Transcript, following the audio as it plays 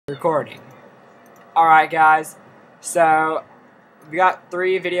Recording. Alright guys, so we got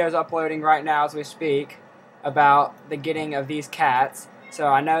 3 videos uploading right now as we speak about the getting of these cats. So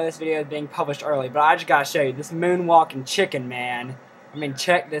I know this video is being published early, but I just gotta show you this moonwalking chicken, man. I mean,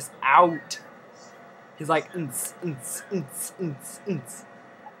 check this out. He's like, we're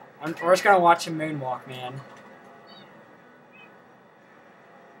just gonna watch him moonwalk, man.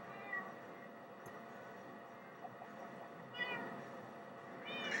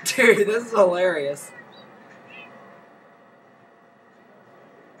 Dude, this is hilarious.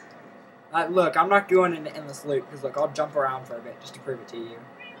 Look, I'm not going into endless loop, because look, I'll jump around for a bit just to prove it to you.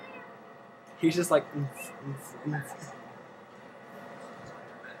 He's just like...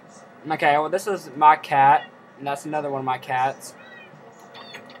 Okay, well this is my cat, and that's another one of my cats.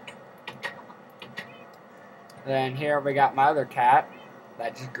 Then here we got my other cat,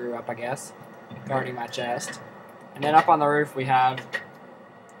 that just grew up, I guess, guarding my chest. And then up on the roof we have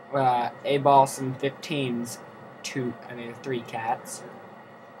A-Ball some 15s, 3 cats.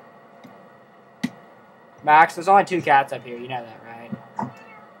 Max, there's only 2 cats up here, you know that, right?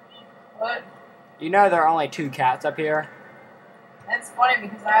 What? You know there are only 2 cats up here? That's funny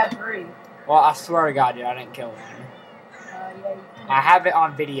because I had 3. Well, I swear to God, dude, I didn't kill one. Yeah, you did. I have it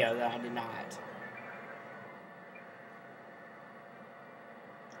on video that I did not.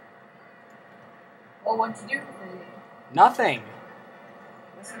 Well, what'd you do with it? Nothing.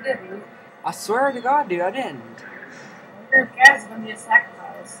 Yes, you did, Luke. I swear to God, dude, I didn't. Your cat is gonna be a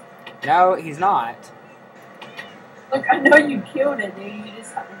sacrifice. No, he's not. Look, I know you killed it, dude. You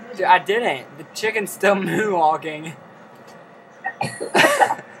just Dude, I didn't. The chicken's still moonwalking.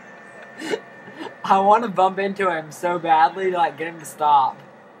 I want to bump into him so badly to like get him to stop.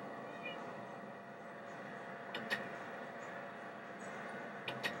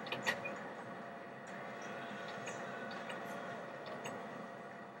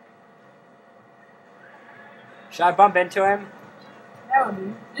 Should I bump into him? No,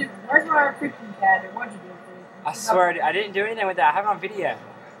 dude. Dude, where's my freaking cat? And what'd you do with it? I swear, I didn't do anything with that. I have it on video.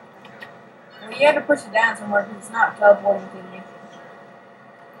 Well, you had to push it down somewhere because it's not teleporting to me.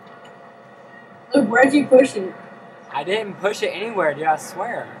 Luke, where'd you push it? I didn't push it anywhere, dude. I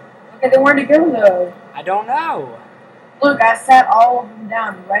swear. Okay, then where'd it go, though? I don't know. Look, I sat all of them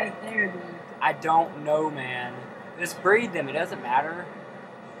down right there, dude. I don't know, man. Just breed them. It doesn't matter.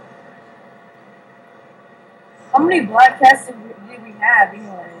 How many black cats did we have,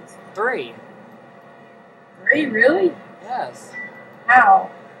 anyways? 3. 3, really? Yes.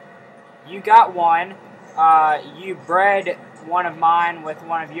 How? You got one. You bred one of mine with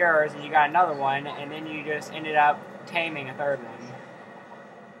one of yours, and you got another one, and then you just ended up taming a 3rd one.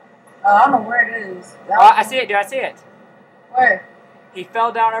 I don't know where it is. Oh, I see it, dude. I see it. Where? He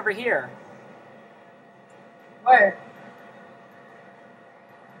fell down over here. Where?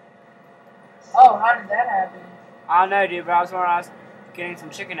 Oh, how did that happen? I don't know, dude, but when I was getting some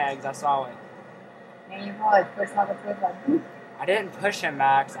chicken eggs, I saw it. And you probably pushed off the cliff like, boop. I didn't push him,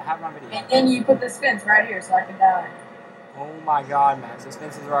 Max. I have my video. And then you put this fence right here so I can die. Oh my God, Max. This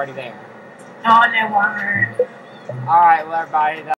fence is already there. Oh, no, why? Alright, well, everybody.